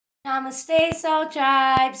Namaste, Soul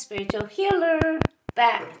Tribe, spiritual healer,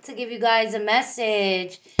 back to give you guys a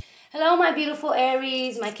message. Hello, my beautiful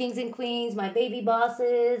Aries, my kings and queens, my baby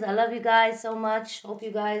bosses. I love you guys so much. Hope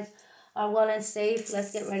you guys are well and safe.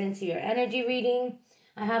 Let's get right into your energy reading.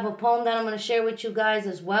 I have a poem that I'm going to share with you guys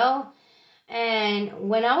as well. And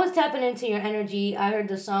when I was tapping into your energy, I heard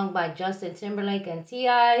the song by Justin Timberlake and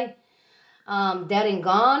T.I., Dead and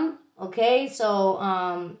Gone. Okay,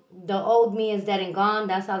 so the old me is dead and gone.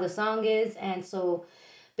 That's how the song is. And so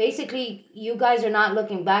basically, you guys are not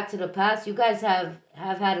looking back to the past. You guys have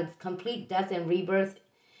had a complete death and rebirth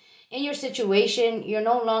in your situation. You're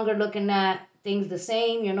no longer looking at things the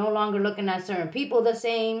same. You're no longer looking at certain people the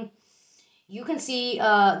same. You can see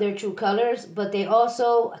their true colors, but they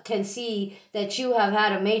also can see that you have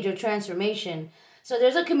had a major transformation. So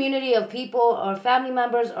there's a community of people or family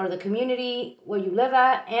members, or the community where you live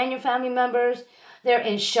at and your family members. They're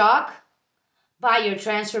in shock by your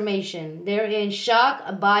transformation. They're in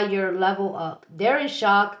shock by your level up. They're in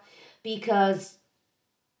shock because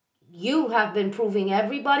you have been proving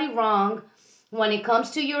everybody wrong when it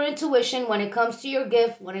comes to your intuition, when it comes to your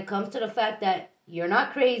gift, when it comes to the fact that you're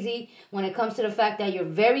not crazy, when it comes to the fact that you're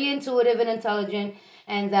very intuitive and intelligent,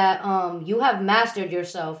 and that you have mastered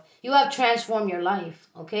yourself. You have transformed your life,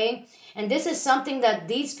 okay? And this is something that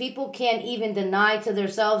these people can't even deny to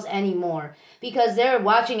themselves anymore, because they're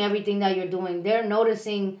watching everything that you're doing. They're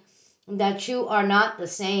noticing that you are not the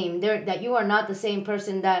same. That you are not the same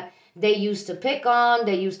person that they used to pick on,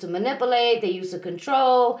 they used to manipulate, they used to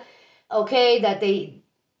control. Okay, that they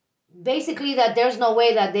basically, that there's no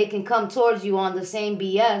way that they can come towards you on the same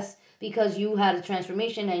BS, because you had a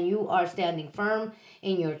transformation and you are standing firm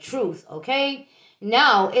in your truth. Okay,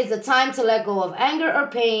 now is the time to let go of anger or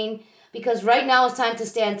pain, because right now it's time to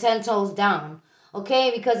stand 10 toes down.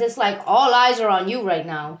 Okay, because it's like all eyes are on you right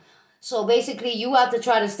now. So basically, you have to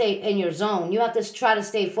try to stay in your zone. You have to try to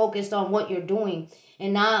stay focused on what you're doing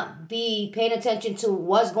and not be paying attention to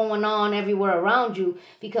what's going on everywhere around you,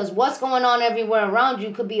 because what's going on everywhere around you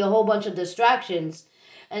could be a whole bunch of distractions.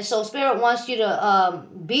 And so Spirit wants you to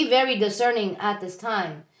be very discerning at this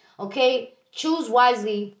time. Okay, choose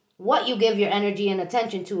wisely what you give your energy and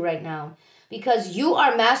attention to right now, because you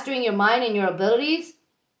are mastering your mind and your abilities,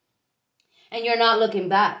 and you're not looking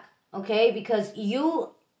back. Okay, because you,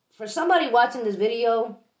 for somebody watching this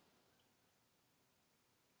video,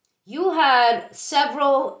 you had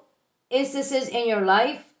several instances in your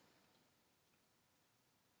life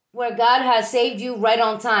where God has saved you right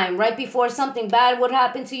on time, right before something bad would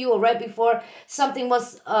happen to you, or right before something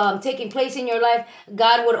was taking place in your life.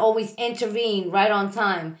 God would always intervene right on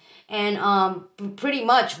time and pretty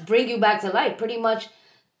much bring you back to life, pretty much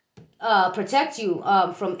protect you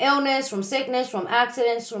from illness, from sickness, from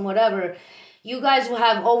accidents, from whatever. You guys will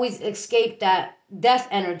have always escaped that death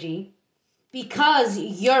energy, because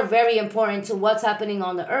you're very important to what's happening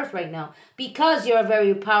on the earth right now, because you're a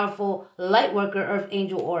very powerful light worker, earth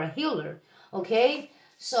angel, or a healer. Okay,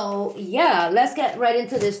 so yeah, let's get right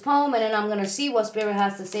into this poem, and then I'm going to see what Spirit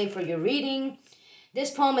has to say for your reading.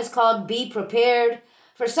 This poem is called Be Prepared.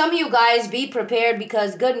 For some of you guys, be prepared,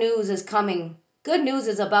 because good news is coming. Good news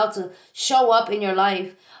is about to show up in your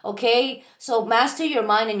life. Okay, so master your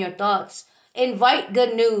mind and your thoughts. Invite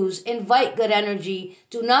good news, invite good energy.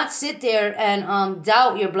 Do not sit there and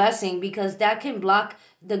doubt your blessing, because that can block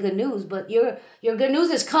the good news. But your good news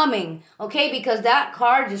is coming, okay? Because that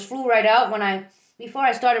card just flew right out when before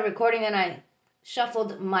I started recording, and I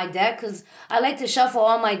shuffled my deck, because I like to shuffle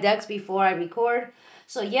all my decks before I record.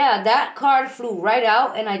 So yeah, that card flew right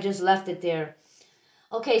out and I just left it there.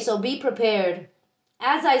 Okay, so be prepared.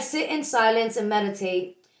 As I sit in silence and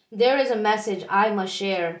meditate, there is a message I must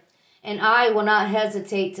share, and I will not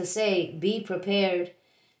hesitate to say, be prepared.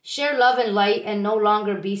 Share love and light and no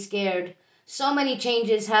longer be scared. So many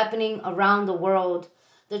changes happening around the world.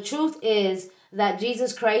 The truth is that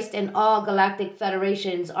Jesus Christ and all galactic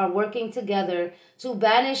federations are working together to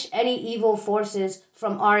banish any evil forces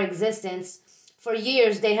from our existence. For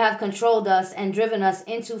years they have controlled us and driven us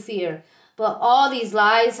into fear, but all these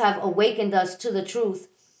lies have awakened us to the truth.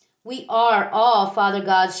 We are all Father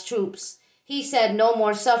God's troops. He said no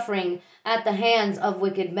more suffering at the hands of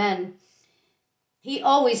wicked men. He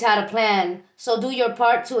always had a plan, so do your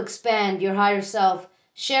part to expand your higher self,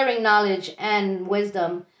 sharing knowledge and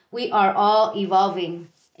wisdom. We are all evolving.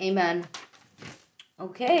 Amen.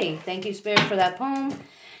 Okay, thank you, Spirit, for that poem.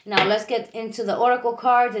 Now let's get into the oracle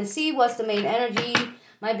cards and see what's the main energy.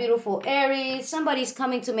 My beautiful Aries, somebody's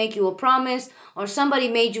coming to make you a promise, or somebody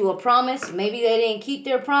made you a promise. Maybe they didn't keep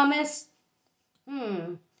their promise.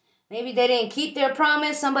 Maybe they didn't keep their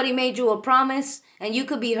promise. Somebody made you a promise, and you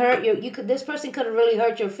could be hurt. This person could have really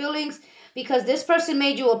hurt your feelings because this person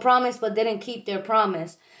made you a promise but didn't keep their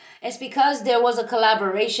promise. It's because there was a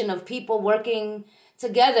collaboration of people working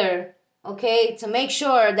together, okay, to make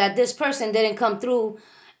sure that this person didn't come through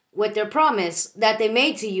with their promise that they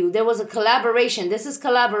made to you. There was a collaboration. This is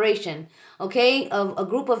collaboration, okay, of a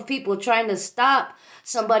group of people trying to stop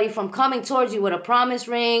somebody from coming towards you with a promise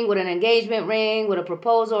ring, with an engagement ring, with a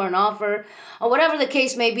proposal or an offer, or whatever the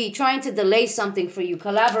case may be, trying to delay something for you.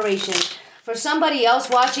 Collaboration. For somebody else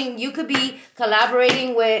watching, you could be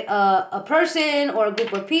collaborating with a person or a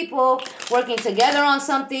group of people working together on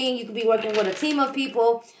something. You could be working with a team of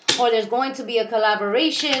people, or there's going to be a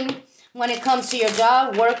collaboration when it comes to your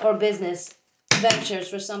job, work, or business ventures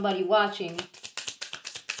for somebody watching.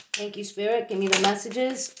 Thank you, Spirit. Give me the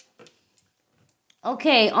messages.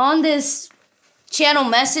 Okay, on this channel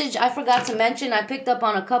message, I forgot to mention, I picked up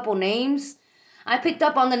on a couple names. I picked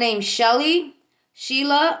up on the name Shelly,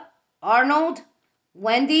 Sheila, Arnold,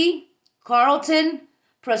 Wendy, Carlton,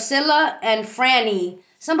 Priscilla, and Franny.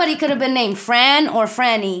 Somebody could have been named Fran or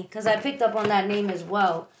Franny, because I picked up on that name as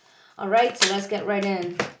well. All right, so let's get right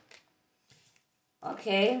in.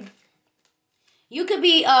 Okay. You could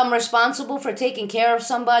be responsible for taking care of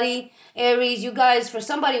somebody, Aries. You guys, for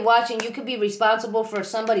somebody watching, you could be responsible for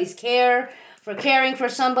somebody's care, for caring for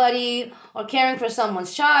somebody, or caring for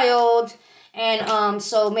someone's child. And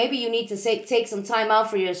so maybe you need to take some time out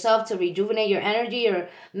for yourself to rejuvenate your energy, or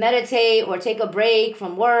meditate, or take a break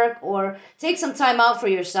from work, or take some time out for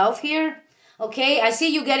yourself here. Okay, I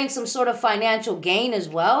see you getting some sort of financial gain as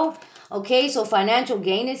well. Okay, so financial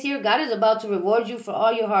gain is here. God is about to reward you for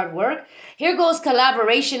all your hard work. Here goes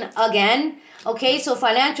collaboration again. Okay, so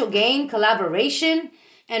financial gain, collaboration,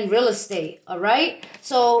 and real estate. All right.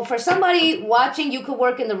 So for somebody watching, you could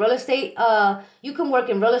work in the real estate. You can work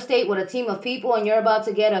in real estate with a team of people, and you're about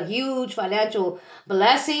to get a huge financial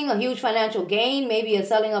blessing, a huge financial gain, maybe a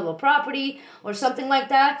selling of a property or something like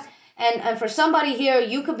that. And for somebody here,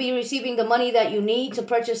 you could be receiving the money that you need to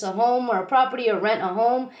purchase a home or a property or rent a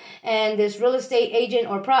home. And this real estate agent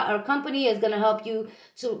or company is going to help you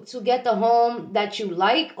to get the home that you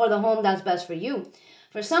like, or the home that's best for you.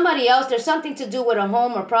 For somebody else, there's something to do with a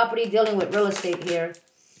home or property dealing with real estate here.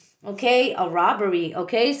 Okay, a robbery.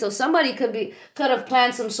 Okay, so somebody could have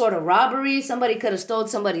planned some sort of robbery. Somebody could have stolen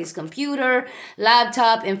somebody's computer,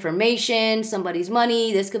 laptop, information, somebody's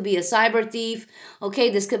money. This could be a cyber thief.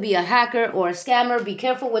 Okay, this could be a hacker or a scammer. Be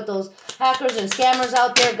careful with those hackers and scammers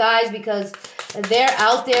out there, guys, because they're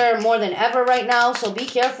out there more than ever right now. So be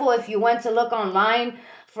careful if you went to look online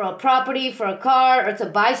for a property, for a car, or to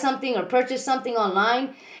buy something or purchase something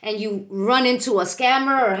online, and you run into a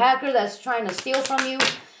scammer or hacker that's trying to steal from you.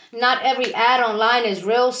 Not every ad online is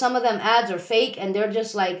real. Some of them ads are fake, and they're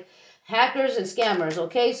just like hackers and scammers,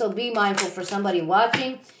 okay? So be mindful for somebody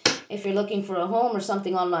watching if you're looking for a home or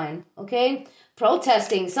something online, okay?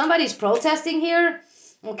 Protesting. Somebody's protesting here,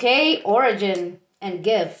 okay? Origin and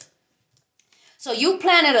gift. So you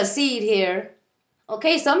planted a seed here.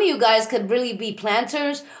 Okay, some of you guys could really be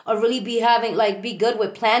planters, or really be good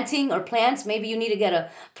with planting or plants. Maybe you need to get a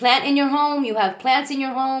plant in your home. You have plants in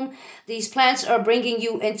your home. These plants are bringing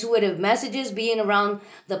you intuitive messages, being around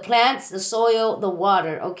the plants, the soil, the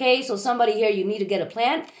water. Okay, so somebody here, you need to get a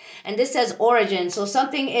plant. And this says origin. So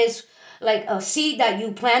something is like a seed that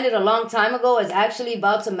you planted a long time ago is actually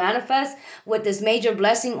about to manifest with this major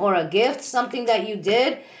blessing or a gift, something that you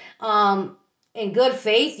did. In good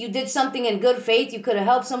faith. You did something in good faith. You could have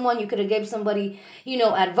helped someone. You could have gave somebody,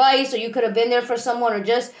 advice, or you could have been there for someone, or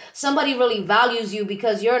just somebody really values you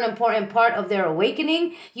because you're an important part of their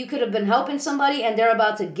awakening. You could have been helping somebody, and they're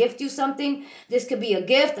about to gift you something. This could be a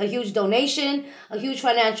gift, a huge donation, a huge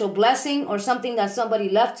financial blessing, or something that somebody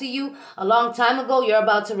left to you a long time ago. You're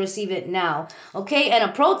about to receive it now. Okay, and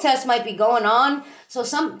a protest might be going on. So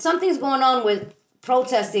something's going on with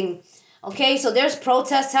protesting. Okay, so there's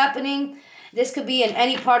protests happening. This could be in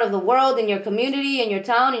any part of the world, in your community, in your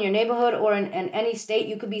town, in your neighborhood, or in any state.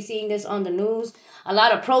 You could be seeing this on the news. A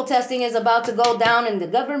lot of protesting is about to go down in the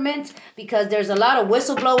government because there's a lot of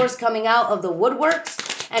whistleblowers coming out of the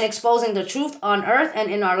woodworks and exposing the truth on earth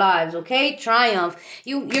and in our lives, okay? Triumph.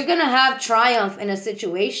 You're going to have triumph in a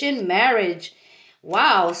situation. Marriage.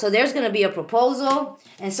 Wow. So there's going to be a proposal,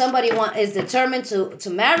 and somebody is determined to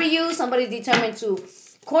marry you. Somebody's determined to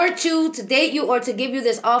court you, to date you, or to give you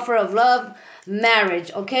this offer of love,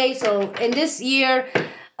 marriage. Okay, so in this year,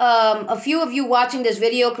 a few of you watching this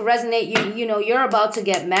video could resonate. You're about to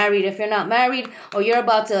get married if you're not married, or you're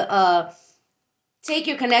about to take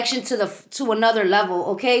your connection to another level.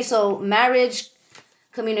 Okay, so marriage,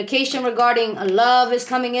 Communication regarding love is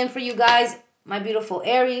coming in for you guys. My beautiful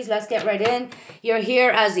Aries, let's get right in. You're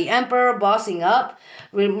here as the Emperor, bossing up.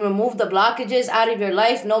 Remove the blockages out of your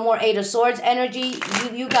life. No more Eight of Swords energy.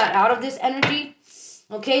 You got out of this energy.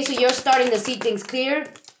 Okay, so you're starting to see things clear.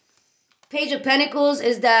 Page of Pentacles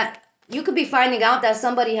is that you could be finding out that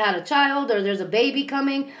somebody had a child, or there's a baby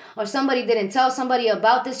coming, or somebody didn't tell somebody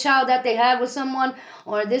about this child that they had with someone,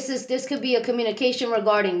 or this could be a communication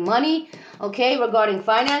regarding money, okay, regarding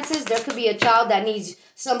finances. There could be a child that needs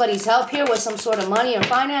somebody's help here with some sort of money or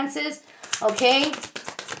finances, okay.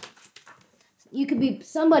 You could be,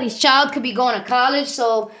 somebody's child could be going to college,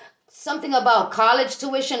 so something about college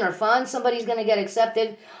tuition or funds. Somebody's going to get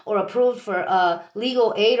accepted or approved for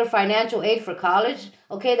legal aid or financial aid for college.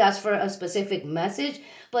 Okay, that's for a specific message.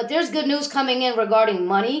 But there's good news coming in regarding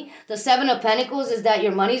money. The Seven of Pentacles is that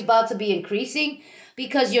your money's about to be increasing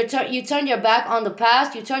because you turned your back on the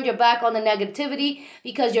past. You turned your back on the negativity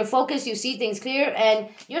because you're focused. You see things clear and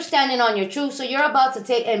you're standing on your truth. So you're about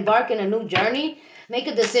to embark in a new journey. Make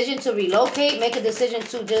a decision to relocate. Make a decision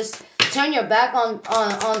to just turn your back on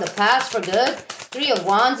the past for good. Three of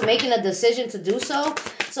Wands, making a decision to do so.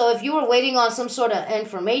 So if you were waiting on some sort of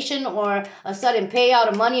information or a sudden payout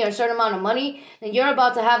of money or a certain amount of money, then you're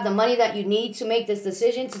about to have the money that you need to make this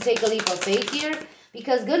decision, to take a leap of faith here.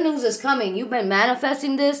 Because good news is coming. You've been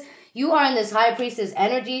manifesting this. You are in this High Priestess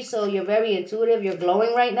energy, so you're very intuitive. You're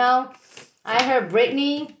glowing right now. I heard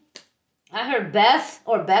Brittany. I heard Beth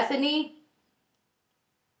or Bethany.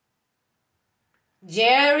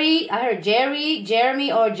 Jerry, I heard Jerry,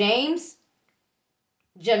 Jeremy or James.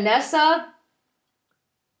 Janessa.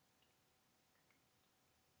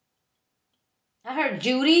 I heard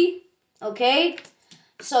Judy. Okay.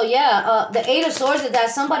 So yeah, the Eight of Swords is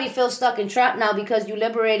that somebody feels stuck and trapped now because you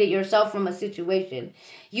liberated yourself from a situation.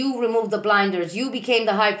 You removed the blinders. You became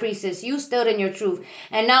the High Priestess. You stood in your truth.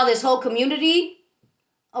 And now this whole community,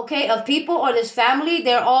 okay, of people or this family,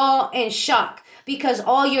 they're all in shock. Because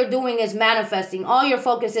all you're doing is manifesting. All your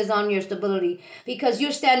focus is on your stability. Because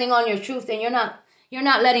you're standing on your truth and you're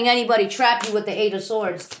not letting anybody trap you with the Eight of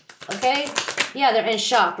Swords. Okay? Yeah, they're in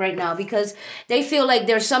shock right now because they feel like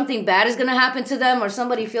there's something bad is going to happen to them, or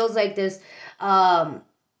somebody feels like this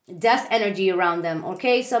death energy around them.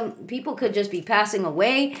 Okay? Some people could just be passing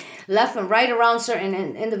away left and right around certain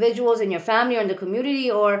individuals in your family or in the community,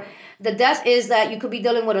 or the death is that you could be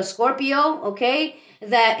dealing with a Scorpio, okay,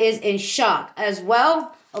 that is in shock as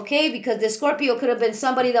well, okay, because this Scorpio could have been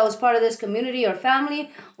somebody that was part of this community or family,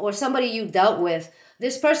 or somebody you dealt with.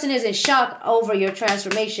 This person is in shock over your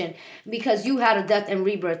transformation because you had a death and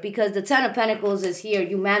rebirth, because the Ten of Pentacles is here.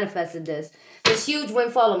 You manifested this. This huge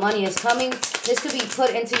windfall of money is coming. This could be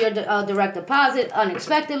put into your direct deposit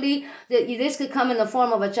unexpectedly. This could come in the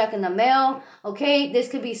form of a check in the mail, okay? This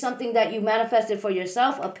could be something that you manifested for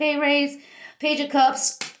yourself, a pay raise. Page of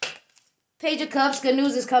Cups. Page of Cups, good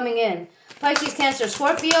news is coming in. Pisces, Cancer,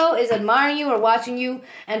 Scorpio is admiring you or watching you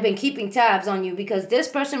and been keeping tabs on you because this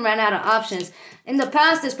person ran out of options. In the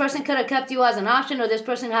past, this person could have kept you as an option, or this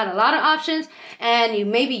person had a lot of options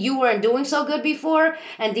and maybe you weren't doing so good before,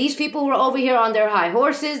 and these people were over here on their high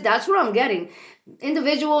horses. That's what I'm getting.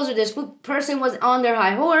 Individuals or this person was on their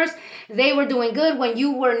high horse. They were doing good when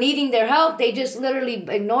you were needing their help. They just literally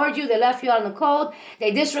ignored you. They left you out in the cold.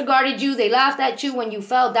 They disregarded you. They laughed at you when you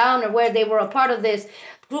fell down, or where they were a part of this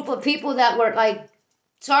group of people that were like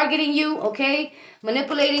targeting you, okay,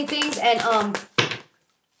 manipulating things and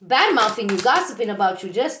bad mouthing you, gossiping about you,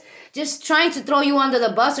 just trying to throw you under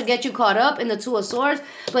the bus or get you caught up in the Two of Swords.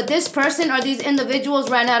 But this person or these individuals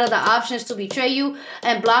ran out of the options to betray you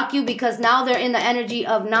and block you because now they're in the energy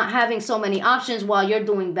of not having so many options while you're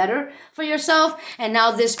doing better for yourself. And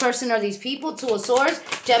now this person or these people, Two of Swords,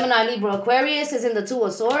 Gemini, Libra, Aquarius, is in the Two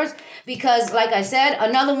of Swords because, like I said,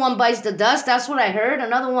 another one bites the dust. That's what I heard.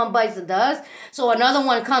 Another one bites the dust. So another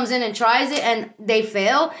one comes in and tries it and they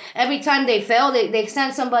fail. Every time they fail, they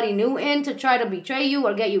send somebody new in to try to betray you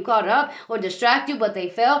or get you caught up or distract you, but they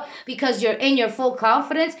fail because you're in your full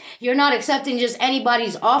confidence. You're not accepting just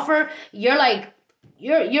anybody's offer. You're like,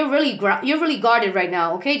 you're really guarded right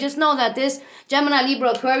now, okay? Just know that this Gemini,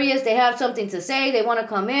 Libra, Aquarius, they have something to say. They want to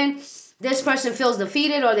come in. This person feels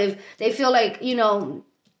defeated, or they feel like, you know,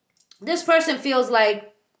 this person feels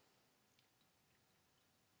like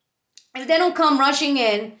if they don't come rushing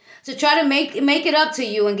in to try to make it up to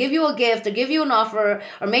you and give you a gift or give you an offer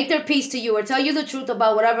or make their peace to you or tell you the truth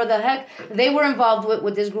about whatever the heck they were involved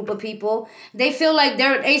with this group of people, they feel like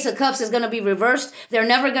their Ace of Cups is going to be reversed. They're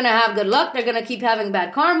never going to have good luck. They're going to keep having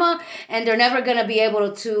bad karma, and they're never going to be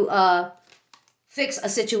able to fix a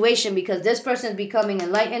situation because this person is becoming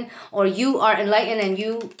enlightened, or you are enlightened and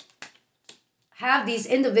you have these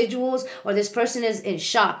individuals, or this person is in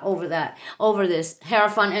shock over that, over this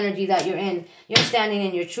Hierophant energy that you're in. You're standing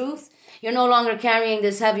in your truth. You're no longer carrying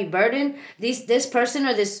this heavy burden. This person,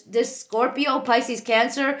 or this Scorpio, Pisces,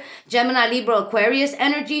 Cancer, Gemini, Libra, Aquarius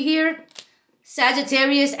energy here,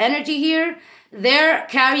 Sagittarius energy here, they're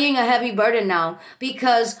carrying a heavy burden now,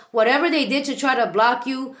 because whatever they did to try to block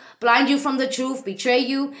you, blind you from the truth, betray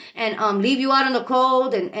you, and leave you out in the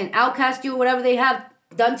cold, and outcast you, whatever they have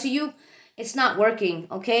done to you, it's not working,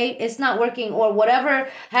 okay? It's not working. Or whatever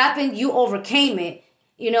happened, you overcame it.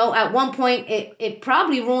 You know, at one point, it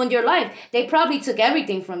probably ruined your life. They probably took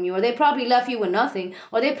everything from you, or they probably left you with nothing,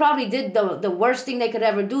 or they probably did the worst thing they could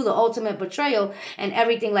ever do, the ultimate betrayal, and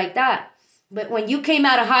everything like that. But when you came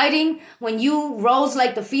out of hiding, when you rose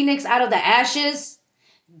like the phoenix out of the ashes,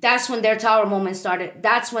 that's when their tower moment started.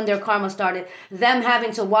 That's when their karma started. Them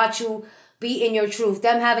having to watch you be in your truth.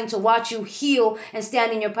 Them having to watch you heal and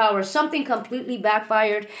stand in your power. Something completely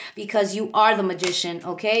backfired, because you are the magician,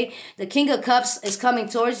 okay? The King of Cups is coming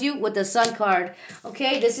towards you with the Sun card,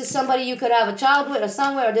 okay? This is somebody you could have a child with, a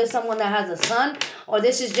son with, or there's someone that has a son, or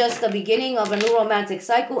this is just the beginning of a new romantic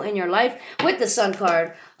cycle in your life with the Sun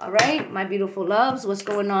card, all right? My beautiful loves, what's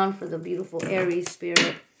going on for the beautiful Aries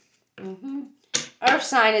spirit? Earth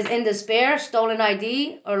sign is in despair, stolen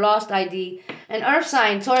ID, or lost ID. An earth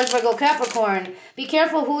sign, Taurus, Virgo, Capricorn. Be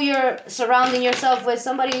careful who you're surrounding yourself with.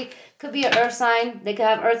 Somebody could be an earth sign. They could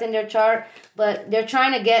have earth in their chart, but they're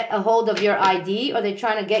trying to get a hold of your ID, or they're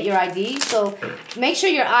trying to get your ID. So make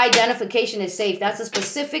sure your identification is safe. That's a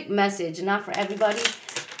specific message, not for everybody.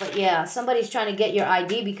 But yeah, somebody's trying to get your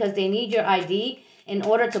ID because they need your ID in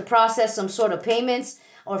order to process some sort of payments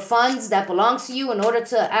or funds that belongs to you, in order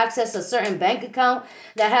to access a certain bank account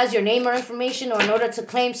that has your name or information, or in order to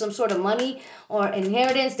claim some sort of money or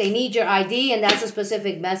inheritance. They need your ID, and that's a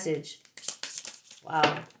specific message.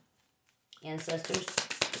 Wow. Ancestors,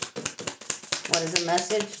 what is the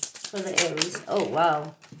message for the Aries? Oh,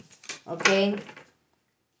 wow. Okay.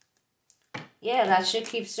 Yeah, that shit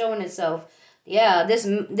keeps showing itself. Yeah, there's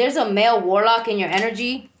a male warlock in your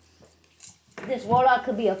energy. This warlock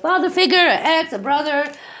could be a father figure, an ex, a brother,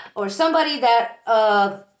 or somebody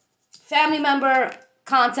that family member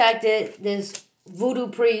contacted this voodoo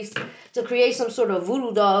priest to create some sort of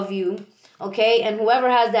voodoo doll of you, okay? And whoever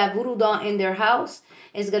has that voodoo doll in their house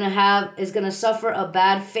is gonna suffer a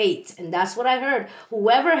bad fate, and that's what I heard.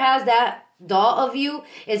 Whoever has that doll of you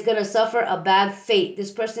is gonna suffer a bad fate.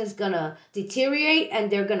 This person is gonna deteriorate,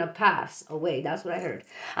 and they're gonna pass away. That's what I heard.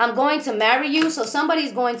 I'm going to marry you, so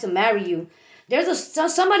somebody's going to marry you.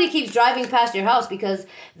 Somebody keeps driving past your house because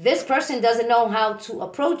this person doesn't know how to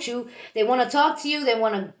approach you. They want to talk to you. They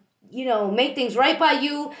want to, you know, make things right by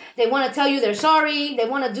you. They want to tell you they're sorry. They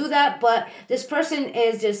want to do that, but this person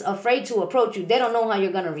is just afraid to approach you. They don't know how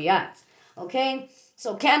you're going to react, okay?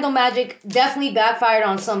 So candle magic definitely backfired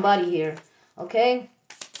on somebody here, okay?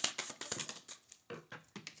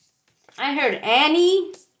 I heard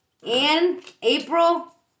Annie, Ann, April,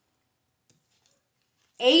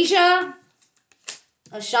 Asia,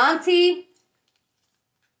 Ashanti,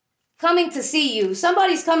 coming to see you.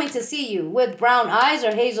 Somebody's coming to see you with brown eyes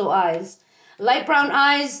or hazel eyes. Light brown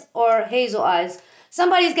eyes or hazel eyes.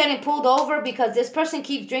 Somebody's getting pulled over because this person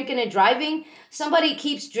keeps drinking and driving. Somebody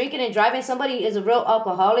keeps drinking and driving. Somebody is a real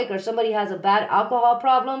alcoholic, or somebody has a bad alcohol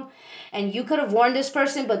problem. And you could have warned this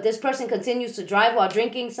person, but this person continues to drive while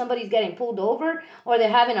drinking. Somebody's getting pulled over, or they're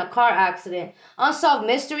having a car accident. Unsolved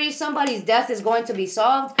mystery. Somebody's death is going to be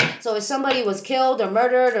solved. So if somebody was killed or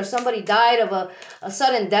murdered, or somebody died of a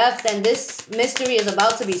sudden death, then this mystery is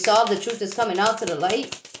about to be solved. The truth is coming out to the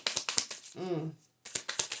light.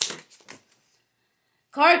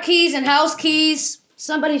 Car keys and house keys.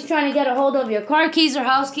 Somebody's trying to get a hold of your car keys or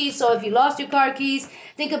house keys. So if you lost your car keys,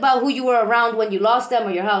 think about who you were around when you lost them,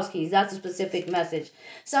 or your house keys. That's a specific message.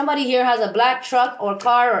 Somebody here has a black truck or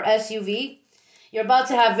car or SUV. You're about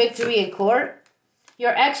to have victory in court.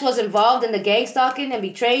 Your ex was involved in the gang stalking and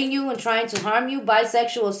betraying you and trying to harm you.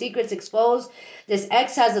 Bisexual secrets exposed. This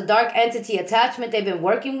ex has a dark entity attachment they've been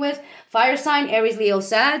working with. Fire sign, Aries, Leo,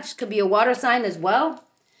 Sag. Could be a water sign as well.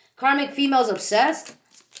 Karmic females obsessed.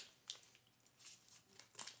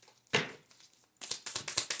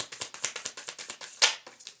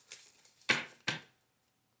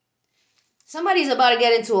 Somebody's about to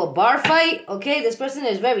get into a bar fight, okay? This person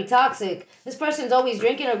is very toxic. This person's always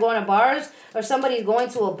drinking or going to bars, or somebody's going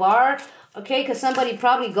to a bar, okay? Because somebody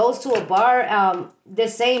probably goes to a bar,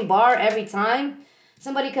 this same bar every time.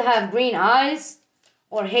 Somebody could have green eyes,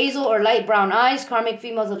 or hazel or light brown eyes. Karmic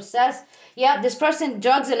females obsessed. Yeah, this person,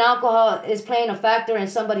 drugs and alcohol is playing a factor in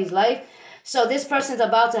somebody's life. So this person's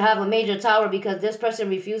about to have a major tower because this person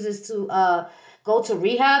refuses to go to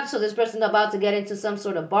rehab. So this person's about to get into some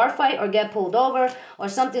sort of bar fight or get pulled over, or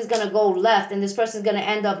something's going to go left and this person's going to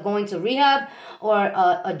end up going to rehab, or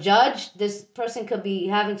a judge. This person could be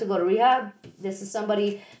having to go to rehab. This is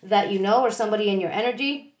somebody that you know or somebody in your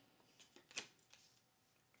energy.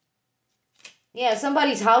 Yeah,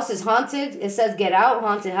 somebody's house is haunted. It says get out,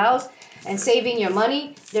 haunted house, and saving your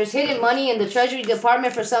money. There's hidden money in the Treasury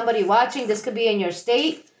Department for somebody watching. This could be in your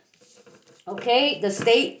state. Okay, the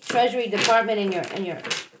state Treasury Department in your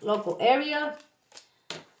local area.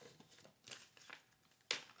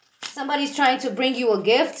 Somebody's trying to bring you a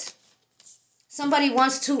gift. Somebody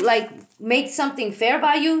wants to like make something fair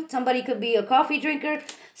by you. Somebody could be a coffee drinker.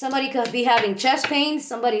 Somebody could be having chest pains.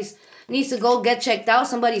 Somebody needs to go get checked out.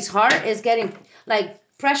 Somebody's heart is getting like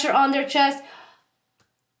pressure on their chest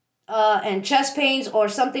and chest pains, or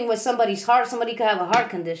something with somebody's heart. Somebody could have a heart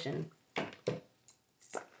condition.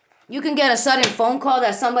 You can get a sudden phone call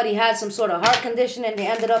that somebody had some sort of heart condition and they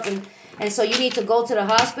ended up in, and so you need to go to the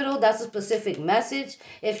hospital. That's a specific message.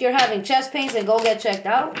 If you're having chest pains, then go get checked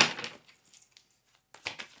out.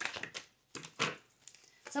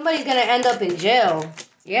 Somebody's going to end up in jail.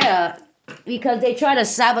 Yeah, because they try to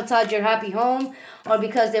sabotage your happy home, or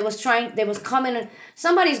because they was coming,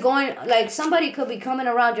 somebody's going, like somebody could be coming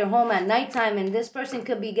around your home at nighttime, and this person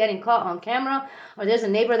could be getting caught on camera, or there's a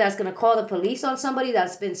neighbor that's going to call the police on somebody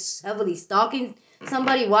that's been heavily stalking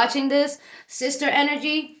somebody watching this. Sister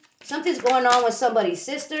energy. Something's going on with somebody's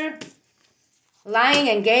sister. Lying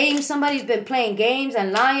and games. Somebody's been playing games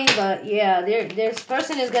and lying, but yeah, this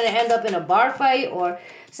person is going to end up in a bar fight, or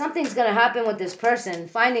something's going to happen with this person.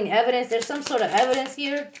 Finding evidence. There's some sort of evidence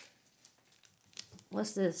here.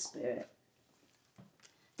 What's this, Spirit?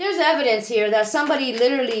 There's evidence here that somebody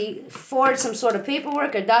literally forged some sort of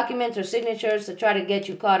paperwork or documents or signatures to try to get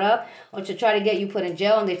you caught up, or to try to get you put in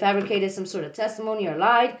jail, and they fabricated some sort of testimony or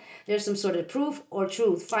lied. There's some sort of proof or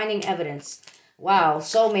truth. Finding evidence. Wow,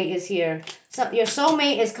 soulmate is here. So your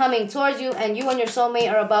soulmate is coming towards you, and you and your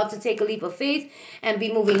soulmate are about to take a leap of faith and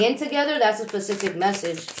be moving in together. That's a specific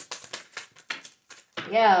message.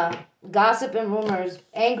 Yeah, gossip and rumors,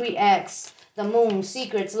 angry ex, the moon,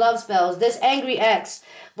 secrets, love spells. This angry ex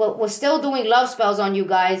was still doing love spells on you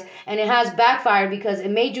guys, and it has backfired because it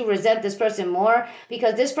made you resent this person more,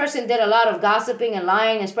 because this person did a lot of gossiping and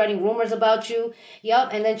lying and spreading rumors about you. Yep,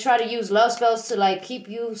 and then try to use love spells to like keep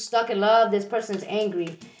you stuck in love. This person's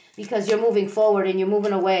angry because you're moving forward and you're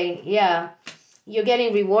moving away. Yeah. You're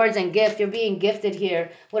getting rewards and gifts. You're being gifted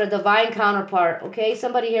here with a divine counterpart. Okay,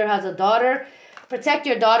 somebody here has a daughter. Protect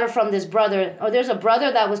your daughter from this brother. Or there's a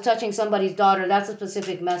brother that was touching somebody's daughter. That's a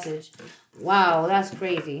specific message. Wow, that's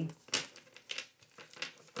crazy.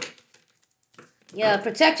 Yeah,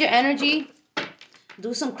 protect your energy.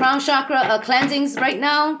 Do some crown chakra cleansings right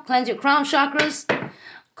now. Cleanse your crown chakras.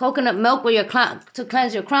 Coconut milk with to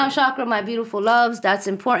cleanse your crown chakra, my beautiful loves. That's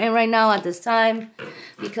important right now at this time,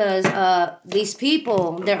 because these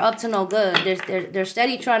people, they're up to no good. They're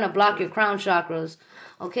steady trying to block your crown chakras.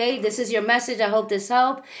 Okay, this is your message. I hope this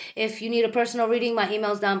helped. If you need a personal reading, my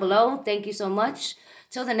email's down below. Thank you so much.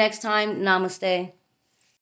 Till the next time, namaste.